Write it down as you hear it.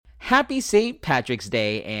Happy St. Patrick's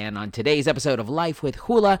Day, and on today's episode of Life with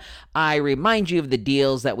Hula, I remind you of the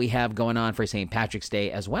deals that we have going on for St. Patrick's Day,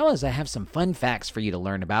 as well as I have some fun facts for you to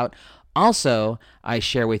learn about. Also, I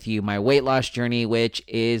share with you my weight loss journey, which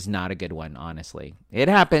is not a good one, honestly. It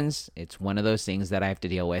happens. It's one of those things that I have to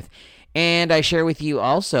deal with. And I share with you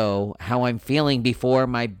also how I'm feeling before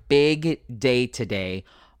my big day today.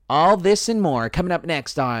 All this and more coming up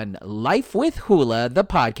next on Life with Hula, the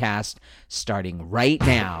podcast, starting right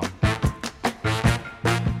now.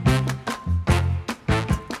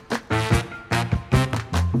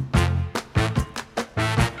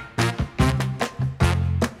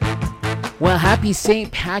 Well, happy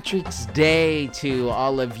St. Patrick's Day to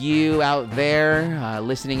all of you out there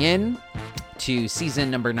listening in to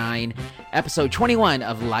season number 9, episode 21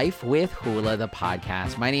 of Life with Hula, the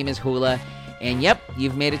podcast. My name is Hula. And yep,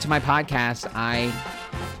 you've made it to my podcast. I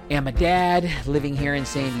am a dad living here in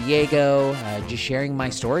San Diego, just sharing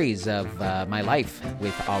my stories of my life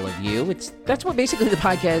with all of you. That's what basically the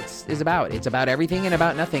podcast is about. It's about everything and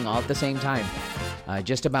about nothing all at the same time.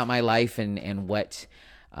 Just about my life and what,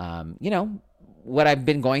 what I've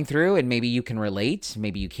been going through, and maybe you can relate,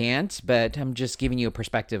 maybe you can't, but I'm just giving you a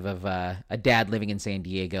perspective of a dad living in San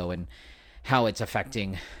Diego and how it's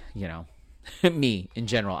affecting, me in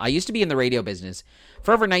general. I used to be in the radio business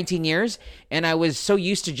for over 19 years, and I was so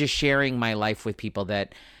used to just sharing my life with people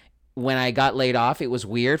that when I got laid off, it was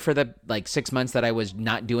weird for the 6 months that I was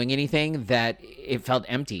not doing anything, that it felt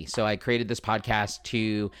empty. So I created this podcast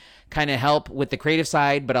to kind of help with the creative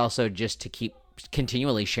side, but also just to keep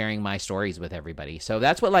continually sharing my stories with everybody. So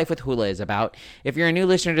that's what Life with Hula is about. If you're a new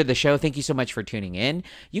listener to the show, thank you so much for tuning in.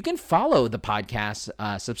 You can follow the podcast,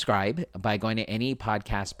 subscribe by going to any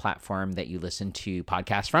podcast platform that you listen to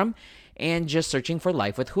podcasts from and just searching for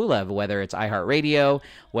Life with Hula, whether it's iHeartRadio,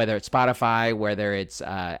 whether it's Spotify, whether it's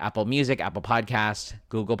Apple Music, Apple Podcast,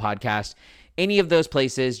 Google Podcast. Any of those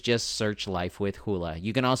places, just search Life with Hula.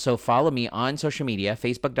 You can also follow me on social media,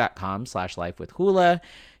 facebook.com/Life with Hula.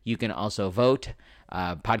 You can also vote,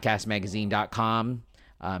 podcastmagazine.com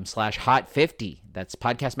 /Hot50. That's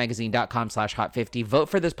podcastmagazine.com /Hot50. Vote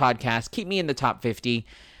for this podcast. Keep me in the top 50.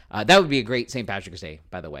 That would be a great St. Patrick's Day,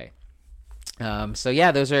 by the way.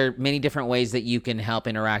 Those are many different ways that you can help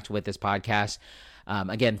interact with this podcast.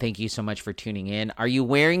 Again, thank you so much for tuning in. Are you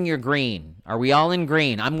wearing your green? Are we all in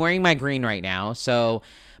green? I'm wearing my green right now.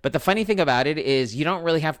 But the funny thing about it is you don't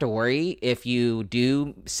really have to worry if you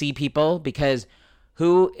do see people, because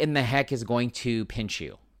who in the heck is going to pinch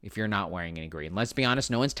you if you're not wearing any green? Let's be honest,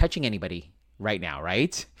 no one's touching anybody right now,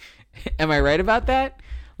 right? Am I right about that?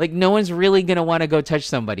 No one's really going to want to go touch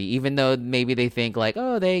somebody, even though maybe they think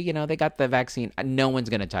they got the vaccine. No one's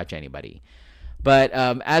going to touch anybody. But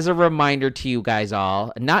as a reminder to you guys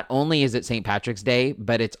all, not only is it St. Patrick's Day,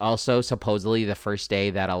 but it's also supposedly the first day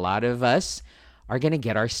that a lot of us are going to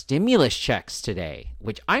get our stimulus checks today,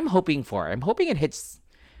 which I'm hoping for. I'm hoping it hits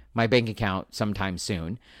my bank account sometime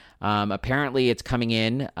soon. Apparently it's coming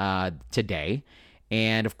in today.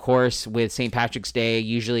 And of course, with St. Patrick's Day,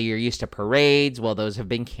 usually you're used to parades. Well, those have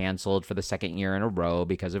been canceled for the second year in a row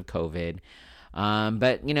because of COVID.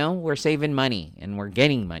 But we're saving money and we're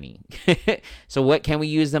getting money. So what can we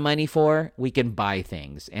use the money for? We can buy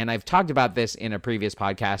things. And I've talked about this in a previous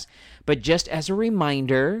podcast, but just as a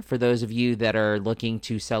reminder for those of you that are looking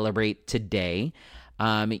to celebrate today,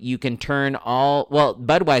 you can turn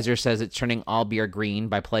Budweiser says it's turning all beer green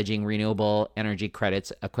by pledging renewable energy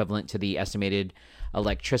credits equivalent to the estimated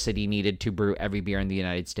electricity needed to brew every beer in the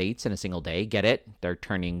United States in a single day. Get it? They're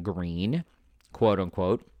turning green, quote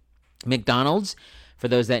unquote. McDonald's, for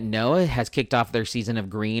those that know, has kicked off their season of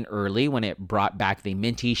green early when it brought back the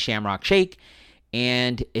minty Shamrock Shake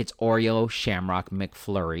and its Oreo Shamrock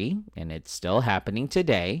McFlurry, and it's still happening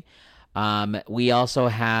today. We also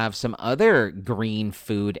have some other green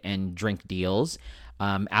food and drink deals.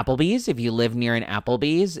 Applebee's, if you live near an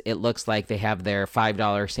Applebee's, it looks like they have their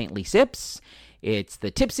 $5 Saintly Sips. It's the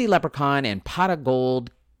Tipsy Leprechaun and Pot of Gold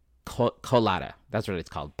Colada. That's what it's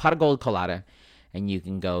called, Pot of Gold Colada. And you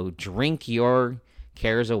can go drink your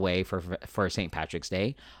cares away for St. Patrick's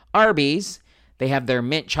Day. Arby's, they have their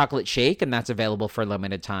mint chocolate shake, and that's available for a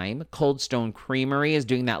limited time. Cold Stone Creamery is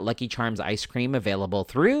doing that Lucky Charms ice cream, available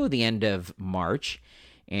through the end of March.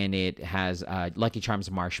 And it has Lucky Charms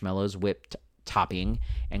marshmallows, whipped topping,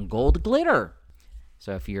 and gold glitter.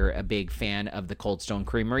 So if you're a big fan of the Cold Stone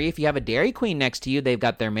Creamery, if you have a Dairy Queen next to you, they've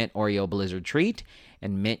got their Mint Oreo Blizzard Treat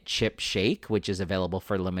and Mint Chip Shake, which is available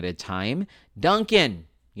for a limited time. Dunkin',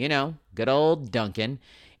 good old Dunkin',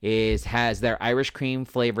 has their Irish cream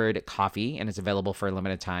flavored coffee, and it's available for a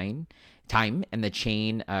limited time. And the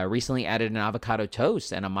chain recently added an avocado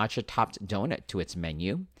toast and a matcha topped donut to its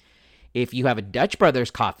menu. If you have a Dutch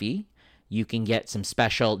Brothers coffee, you can get some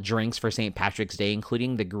special drinks for St. Patrick's Day,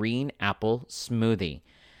 including the green apple smoothie.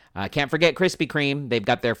 Can't forget Krispy Kreme. They've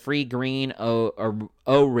got their free green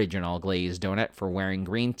original glazed donut for wearing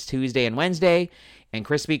green Tuesday and Wednesday. And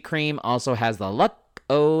Krispy Kreme also has the Luck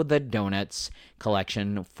O' the Donuts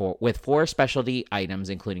collection with 4 specialty items,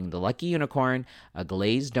 including the Lucky Unicorn, a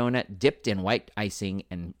glazed donut dipped in white icing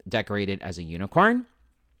and decorated as a unicorn.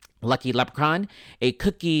 Lucky Leprechaun, a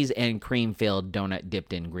cookies and cream-filled donut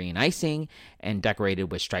dipped in green icing and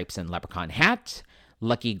decorated with stripes and leprechaun hat.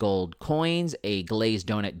 Lucky Gold Coins, a glazed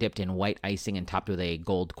donut dipped in white icing and topped with a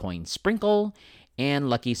gold coin sprinkle. And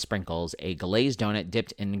Lucky Sprinkles, a glazed donut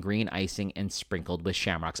dipped in green icing and sprinkled with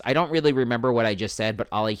shamrocks. I don't really remember what I just said, but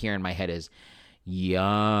all I hear in my head is,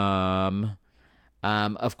 yum.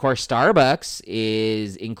 Of course, Starbucks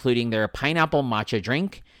is including their pineapple matcha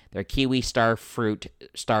drink, their kiwi star fruit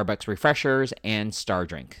Starbucks refreshers, and Star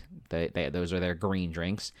Drink. Those are their green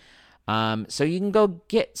drinks. So you can go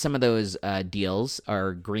get some of those deals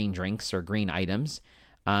or green drinks or green items.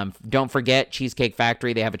 Don't forget Cheesecake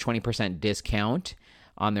Factory. They have a 20% discount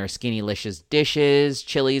on their Skinnylicious dishes.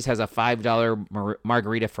 Chili's has a $5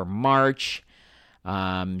 margarita for March.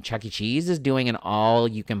 Chuck E. Cheese is doing an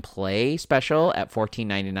all-you-can-play special at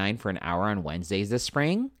 $14.99 for an hour on Wednesdays this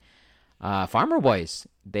spring. Farmer Boys,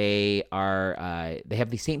 they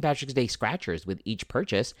have the St. Patrick's Day scratchers with each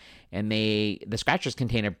purchase, and the scratchers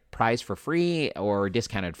contain a prize for free or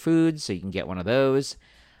discounted foods, so you can get one of those.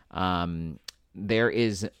 There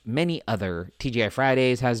is many other. TGI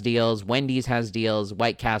Fridays has deals. Wendy's has deals.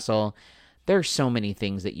 White Castle. There's so many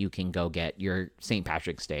things that you can go get your St.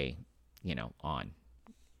 Patrick's Day, on,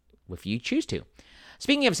 if you choose to.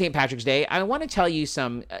 Speaking of St. Patrick's Day, I want to tell you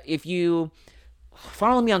some. If you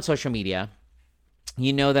follow me on social media,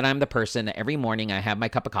 you know that I'm the person that every morning I have my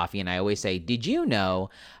cup of coffee and I always say, did you know?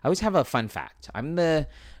 I always have a fun fact. I'm the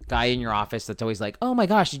guy in your office that's always like, oh my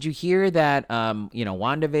gosh, did you hear that,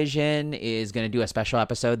 WandaVision is going to do a special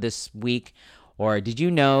episode this week? Or did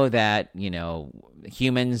you know that,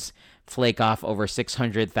 humans flake off over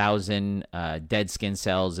 600,000 dead skin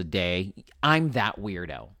cells a day? I'm that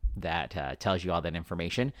weirdo that tells you all that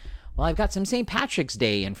information. Well, I've got some St. Patrick's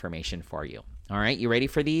Day information for you. All right, you ready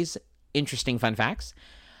for these interesting fun facts?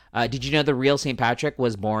 Did you know the real St. Patrick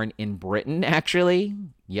was born in Britain, actually?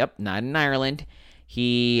 Yep, not in Ireland.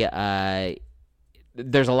 There's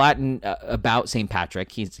a lot about St.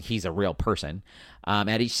 Patrick. He's a real person.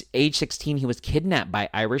 At age 16, he was kidnapped by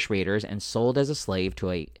Irish raiders and sold as a slave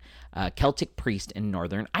to a Celtic priest in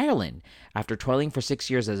Northern Ireland. After toiling for 6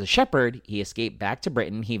 years as a shepherd, he escaped back to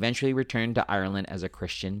Britain. He eventually returned to Ireland as a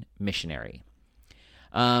Christian missionary.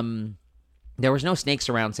 There was no snakes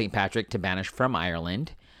around St. Patrick to banish from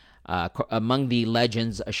Ireland. Among the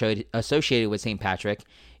legends associated with St. Patrick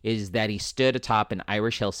is that he stood atop an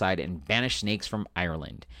Irish hillside and banished snakes from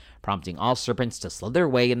Ireland, prompting all serpents to slither their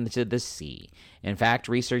way into the sea. In fact,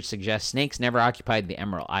 research suggests snakes never occupied the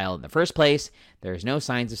Emerald Isle in the first place. There is no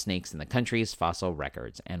signs of snakes in the country's fossil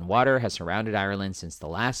records, and water has surrounded Ireland since the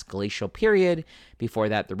last glacial period. Before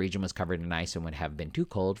that, the region was covered in ice and would have been too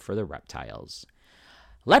cold for the reptiles.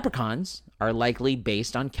 Leprechauns are likely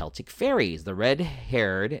based on Celtic fairies. The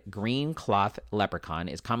red-haired, green-cloth leprechaun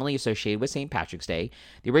is commonly associated with St. Patrick's Day.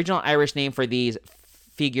 The original Irish name for these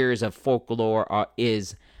figures of folklore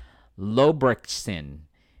is Lobricsin,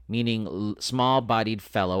 meaning small-bodied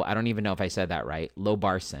fellow. I don't even know if I said that right.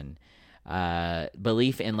 Lobarson.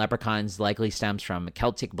 Belief in leprechauns likely stems from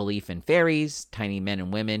Celtic belief in fairies, tiny men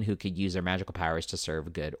and women who could use their magical powers to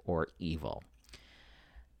serve good or evil.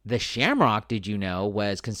 The shamrock, did you know,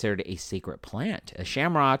 was considered a sacred plant. A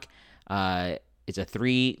shamrock is a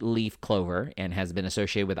 3-leaf clover and has been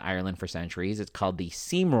associated with Ireland for centuries. It's called the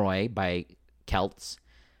Seamroy by Celts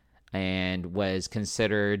and was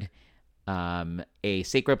considered a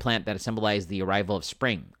sacred plant that symbolized the arrival of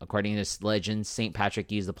spring. According to this legend, St.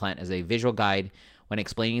 Patrick used the plant as a visual guide when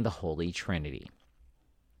explaining the Holy Trinity.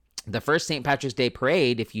 The first St. Patrick's Day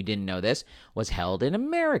parade, if you didn't know this, was held in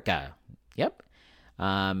America. Yep.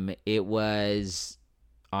 It was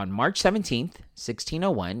on March 17th,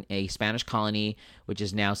 1601, a Spanish colony, which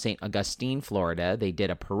is now St. Augustine, Florida. They did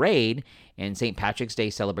a parade, and St. Patrick's Day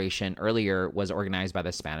celebration earlier was organized by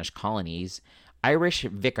the Spanish colony's Irish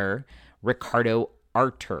vicar, Ricardo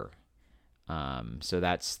Arter. So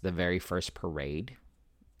that's the very first parade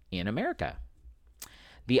in America.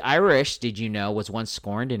 The Irish, did you know, was once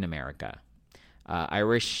scorned in America.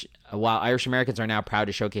 While Irish Americans are now proud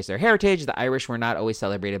to showcase their heritage, the Irish were not always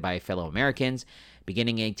celebrated by fellow Americans.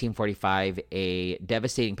 Beginning in 1845, a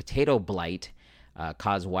devastating potato blight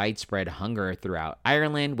caused widespread hunger throughout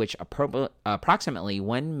Ireland, which approximately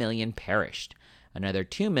 1 million perished. Another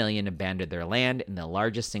 2 million abandoned their land in the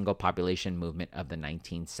largest single population movement of the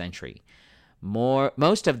 19th century.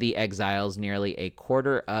 Most of the exiles, nearly a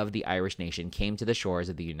quarter of the Irish nation, came to the shores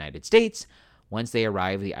of the United States. Once they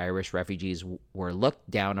arrived, the Irish refugees were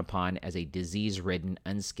looked down upon as a disease-ridden,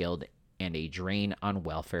 unskilled, and a drain on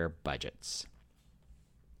welfare budgets.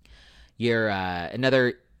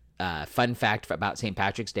 Another fun fact about St.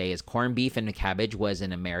 Patrick's Day is corned beef and cabbage was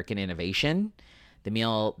an American innovation. The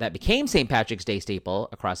meal that became St. Patrick's Day staple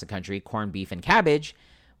across the country, corned beef and cabbage,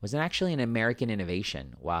 was actually an American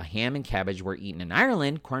innovation. While ham and cabbage were eaten in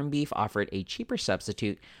Ireland, corned beef offered a cheaper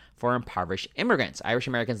substitute for impoverished immigrants. Irish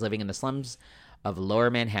Americans living in the slums of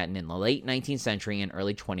Lower Manhattan in the late 19th century and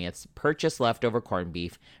early 20th purchased leftover corned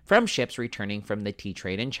beef from ships returning from the tea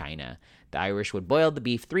trade in China. The Irish would boil the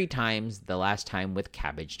beef 3 times, the last time with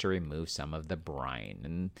cabbage to remove some of the brine.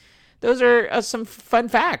 And those are some fun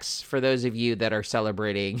facts for those of you that are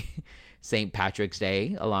celebrating St. Patrick's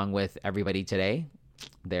Day along with everybody today.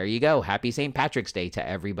 There you go. Happy St. Patrick's Day to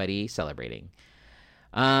everybody celebrating.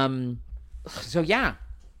 So yeah,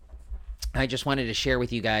 I just wanted to share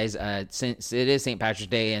with you guys, since it is St. Patrick's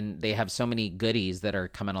Day and they have so many goodies that are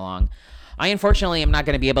coming along. I unfortunately am not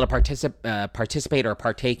going to be able to participate or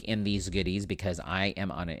partake in these goodies because I am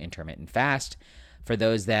on an intermittent fast. For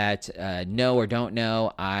those that know or don't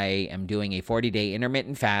know, I am doing a 40-day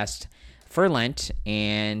intermittent fast for Lent,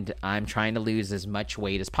 and I'm trying to lose as much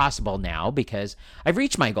weight as possible now because I've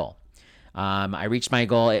reached my goal. I reached my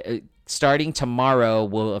goal. Starting tomorrow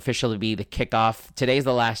will officially be the kickoff. Today's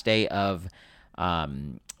the last day of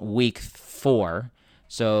week 4.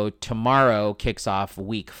 So tomorrow kicks off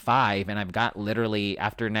week 5, and I've got literally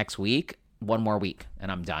after next week, 1 more week,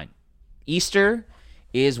 and I'm done. Easter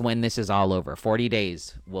is when this is all over. 40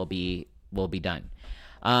 days will be done.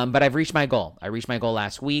 But I've reached my goal. I reached my goal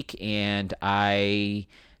last week, and I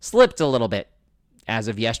slipped a little bit as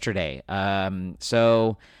of yesterday.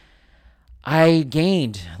 So I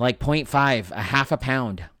gained like 0.5, a half a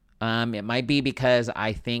pound. It might be because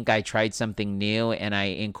I think I tried something new and I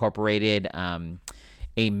incorporated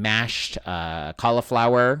a mashed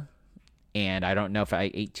cauliflower, and I don't know if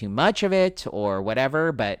I ate too much of it or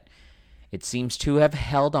whatever, but it seems to have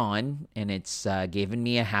held on, and it's given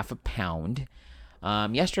me a half a pound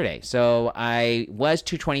yesterday. So I was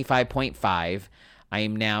 225.5. I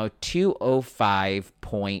am now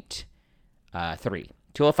 205.3.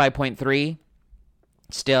 205.3,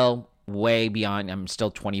 still way beyond. I'm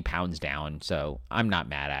still 20 pounds down, so I'm not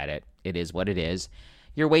mad at it. It is what it is.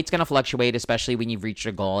 Your weight's going to fluctuate, especially when you've reached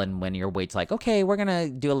your goal and when your weight's like, okay, we're going to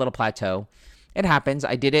do a little plateau. It happens.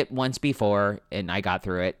 I did it once before, and I got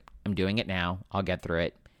through it. I'm doing it now. I'll get through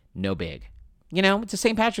it. No big. It's a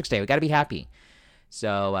St. Patrick's Day. We got to be happy.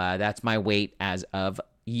 So that's my weight as of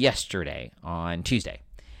yesterday on Tuesday.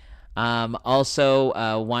 Also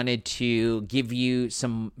wanted to give you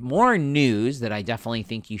some more news that I definitely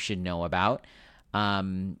think you should know about.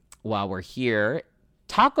 While we're here,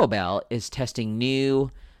 Taco Bell is testing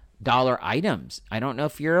new dollar items. I don't know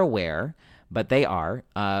if you're aware, but they are.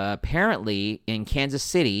 Apparently, in Kansas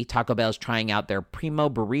City, Taco Bell is trying out their Primo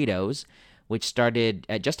Burritos, which started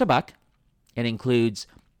at just $1. It includes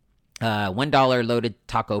 $1 loaded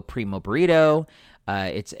taco Primo Burrito.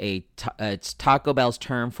 It's Taco Bell's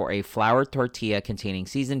term for a floured tortilla containing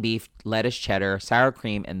seasoned beef, lettuce, cheddar, sour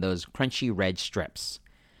cream, and those crunchy red strips.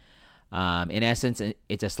 In essence,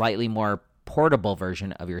 it's a slightly more portable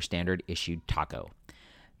version of your standard issued taco.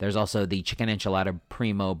 There's also the chicken enchilada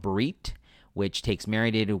Primo Burrito, which takes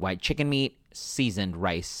marinated white chicken meat, seasoned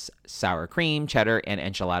rice, sour cream, cheddar, and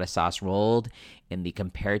enchilada sauce rolled in the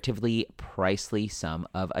comparatively pricely sum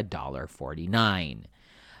of $1.49.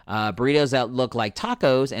 Burritos that look like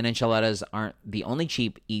tacos and enchiladas aren't the only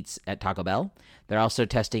cheap eats at Taco Bell. They're also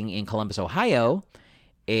testing in Columbus, Ohio,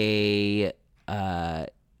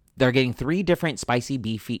 they're getting 3 different spicy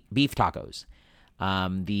beef tacos.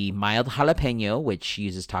 The mild jalapeno, which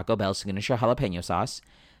uses Taco Bell's signature jalapeno sauce.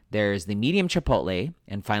 There's the medium chipotle,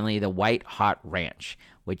 and finally the white hot ranch,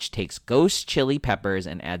 which takes ghost chili peppers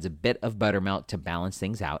and adds a bit of buttermilk to balance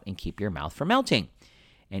things out and keep your mouth from melting.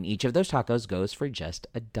 And each of those tacos goes for just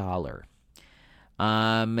 $1.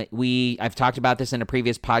 I've talked about this in a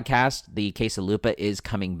previous podcast. The Quesalupa is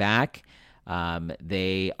coming back.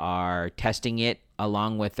 They are testing it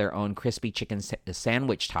along with their own crispy chicken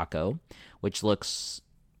sandwich taco, which looks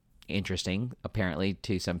interesting, apparently,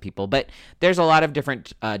 to some people. But there's a lot of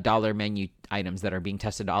different dollar menu items that are being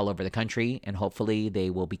tested all over the country, and hopefully they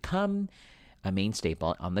will become a main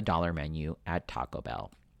staple on the dollar menu at Taco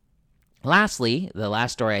Bell. Lastly, the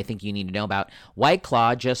last story I think you need to know about, White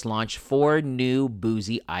Claw just launched 4 new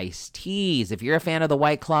boozy iced teas. If you're a fan of the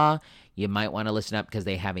White Claw, you might want to listen up because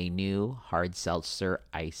they have a new hard seltzer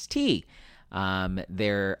iced tea.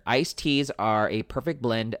 Their iced teas are a perfect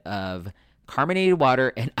blend of carbonated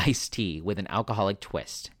water and iced tea with an alcoholic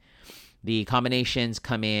twist. The combinations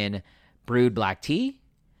come in brewed black tea,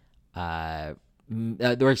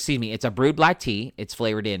 it's a brewed black tea. It's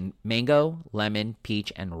flavored in mango, lemon,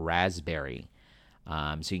 peach, and raspberry.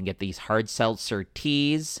 So you can get these hard seltzer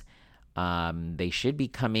teas. They should be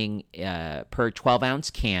coming per 12-ounce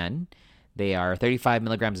can. They are 35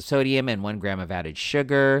 milligrams of sodium and 1 gram of added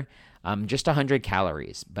sugar, just 100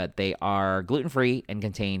 calories. But they are gluten-free and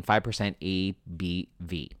contain 5%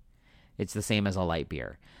 ABV. It's the same as a light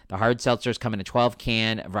beer. The hard seltzers come in a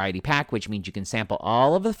 12-can variety pack, which means you can sample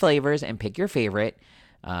all of the flavors and pick your favorite.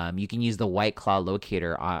 You can use the White Claw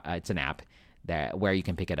locator. It's an app where you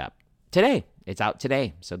can pick it up today. It's out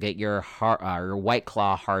today. So get your White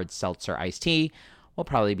Claw hard seltzer iced tea. We'll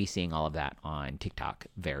probably be seeing all of that on TikTok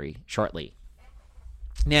very shortly.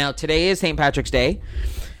 Now, today is St. Patrick's Day.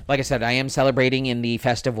 Like I said, I am celebrating in the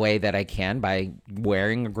festive way that I can by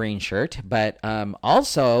wearing a green shirt. But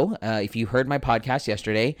also, if you heard my podcast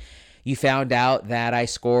yesterday, you found out that I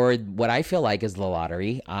scored what I feel like is the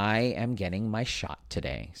lottery. I am getting my shot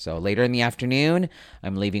today. So later in the afternoon,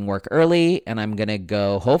 I'm leaving work early, and I'm going to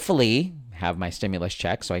go, hopefully, have my stimulus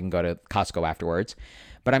check so I can go to Costco afterwards.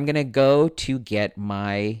 But I'm going to go to get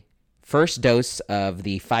my first dose of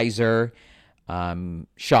the Pfizer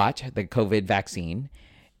shot, the COVID vaccine.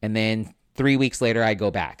 And then 3 weeks later, I go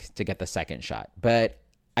back to get the second shot. But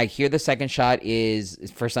I hear the second shot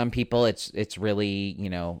is, for some people, it's really,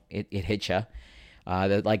 it hits you.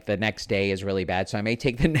 The next day is really bad. So I may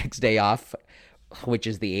take the next day off, which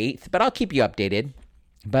is the 8th. But I'll keep you updated.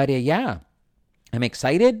 But yeah, I'm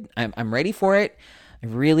excited. I'm ready for it. I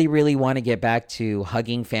really, really want to get back to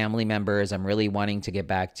hugging family members. I'm really wanting to get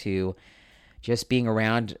back to just being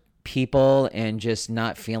around people and just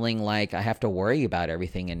not feeling like I have to worry about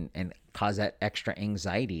everything and cause that extra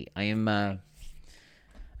anxiety. I'm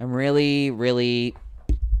really, really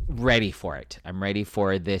ready for it. I'm ready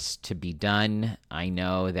for this to be done. I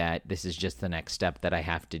know that this is just the next step that I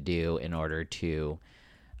have to do in order to,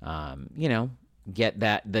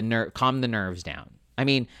 get calm the nerves down. I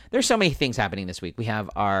mean, there's so many things happening this week. We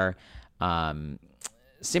have our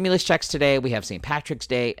stimulus checks today. We have St. Patrick's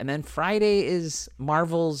Day. And then Friday is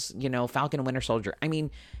Marvel's, Falcon and Winter Soldier. I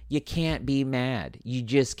mean, you can't be mad. You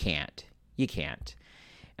just can't. You can't.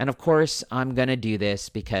 And of course, I'm going to do this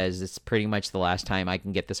because it's pretty much the last time I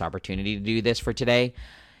can get this opportunity to do this for today.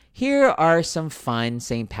 Here are some fun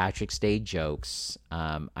St. Patrick's Day jokes.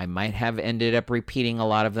 I might have ended up repeating a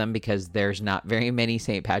lot of them because there's not very many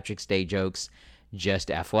St. Patrick's Day jokes, just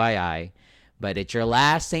FYI. But it's your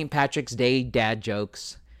last St. Patrick's Day dad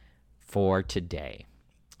jokes for today.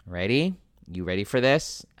 Ready? You ready for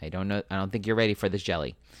this? I don't know. I don't think you're ready for this,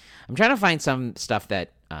 Jelly. I'm trying to find some stuff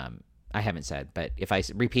that I haven't said, but if I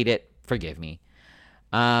repeat it, forgive me.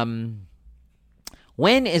 When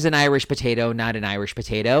is an Irish potato not an Irish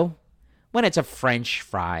potato? When it's a French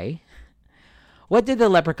fry. What did the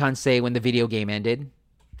leprechaun say when the video game ended?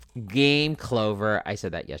 Game Clover. I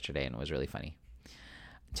said that yesterday and it was really funny.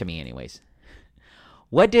 To me anyways.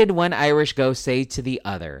 What did one Irish ghost say to the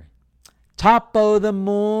other? Top o' the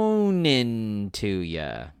morning to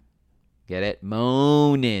ya. Get it?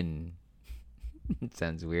 Moanin'. It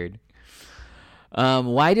sounds weird.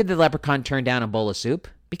 Why did the leprechaun turn down a bowl of soup?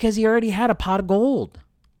 Because he already had a pot of gold.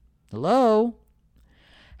 Hello?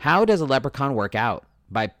 How does a leprechaun work out?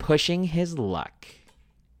 By pushing his luck.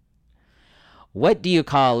 What do you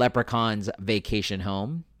call a leprechaun's vacation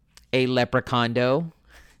home? A leprechondo.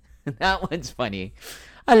 That one's funny.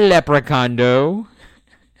 A leprechondo.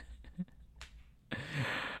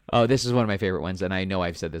 Oh, this is one of my favorite ones, and I know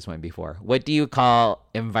I've said this one before. What do you call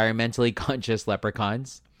environmentally conscious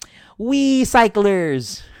leprechauns? We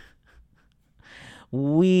cyclers.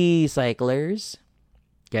 We cyclers.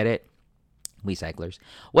 Get it? We cyclers.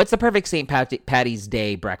 What's the perfect St. Patty's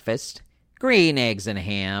Day breakfast? Green eggs and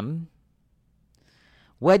ham.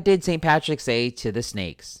 What did St. Patrick say to the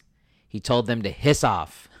snakes? He told them to hiss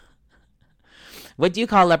off. What do you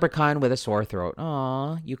call a leprechaun with a sore throat?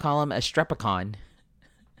 Aw, you call him a strepacon.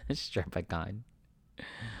 A strepacon.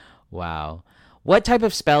 Wow. What type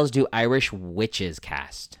of spells do Irish witches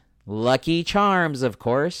cast? Lucky charms, of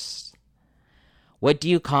course. What do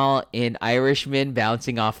you call an Irishman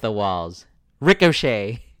bouncing off the walls?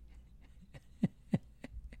 Ricochet.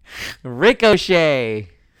 Ricochet.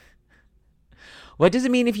 What does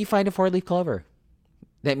it mean if you find a 4-leaf clover?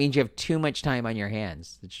 that means you have too much time on your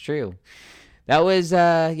hands. It's true. That was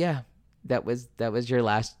that was your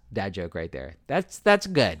last dad joke right there. That's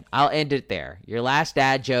good. I'll end it there. Your last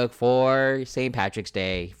dad joke for St. Patrick's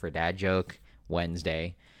Day, for Dad Joke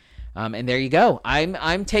Wednesday. And there you go.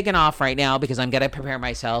 I'm taking off right now because I'm gonna prepare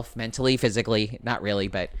myself mentally, physically. Not really,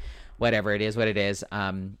 but whatever. It is what it is.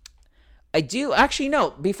 I do actually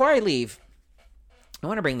no. Before I leave, I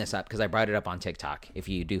want to bring this up because I brought it up on TikTok. If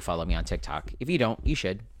you do follow me on TikTok, if you don't, you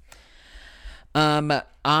should.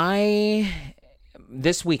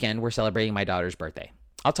 This weekend we're celebrating my daughter's birthday.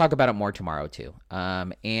 I'll talk about it more tomorrow too.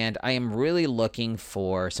 And I am really looking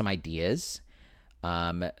for some ideas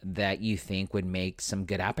that you think would make some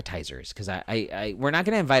good appetizers, because we're not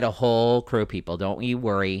going to invite a whole crew of people. Don't you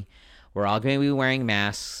worry. We're all going to be wearing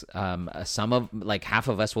masks. Half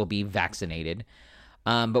of us will be vaccinated.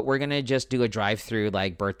 But we're going to just do a drive-through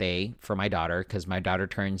like birthday for my daughter, because my daughter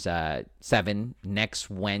turns 7 next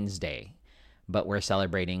Wednesday. But we're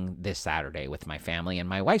celebrating this Saturday with my family and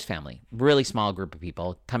my wife's family. Really small group of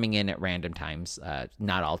people coming in at random times,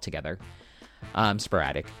 not all together,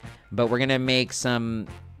 sporadic. But we're going to make some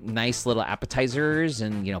nice little appetizers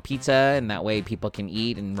and, pizza, and that way people can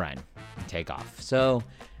eat and run and take off. So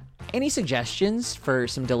any suggestions for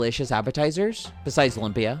some delicious appetizers besides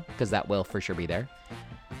lumpia, because that will for sure be there?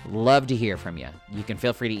 Love to hear from you. You can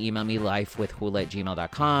feel free to email me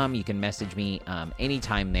lifewithhula@gmail.com. You can message me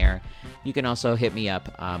anytime there. You can also hit me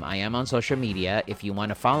up. I am on social media. If you want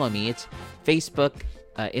to follow me, it's Facebook,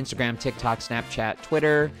 Instagram, TikTok, Snapchat,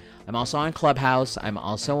 Twitter. I'm also on Clubhouse. I'm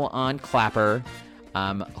also on Clapper.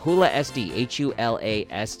 Hula SD,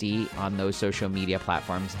 HULASD on those social media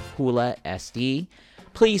platforms. Hula SD.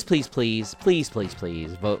 Please, please, please, please, please,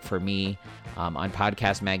 please vote for me on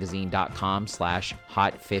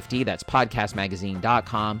podcastmagazine.com/hot50. That's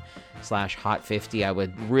podcastmagazine.com/hot50. I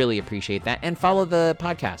would really appreciate that. And follow the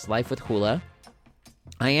podcast, Life with Hula.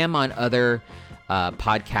 I am on other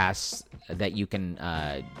podcasts that you can,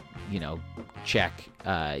 check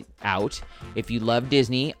out. If you love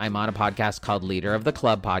Disney, I'm on a podcast called Leader of the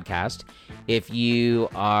Club Podcast. If you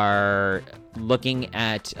are looking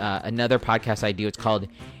at another podcast I do, it's called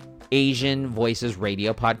Asian Voices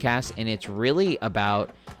Radio Podcast, and it's really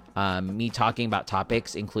about me talking about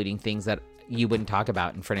topics, including things that you wouldn't talk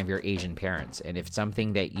about in front of your Asian parents. And if it's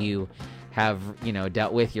something that you have,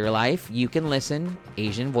 dealt with your life, you can listen,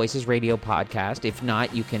 Asian Voices Radio Podcast. If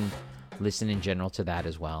not, you can listen in general to that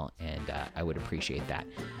as well, and I would appreciate that.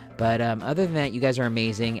 But other than that, you guys are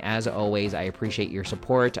amazing. As always, I appreciate your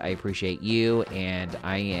support. I appreciate you, and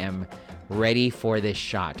I am ready for this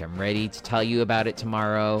shot. I'm ready to tell you about it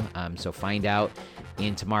tomorrow, so find out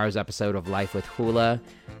in tomorrow's episode of Life with Hula.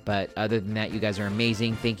 But other than that, you guys are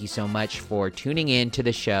amazing. Thank you so much for tuning in to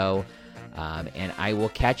the show, and I will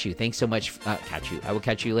catch you. Thanks so much. I will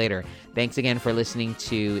catch you later. Thanks again for listening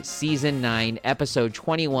to Season 9, Episode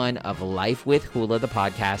 21 of Life with Hula, the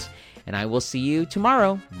podcast, and I will see you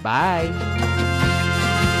tomorrow. Bye.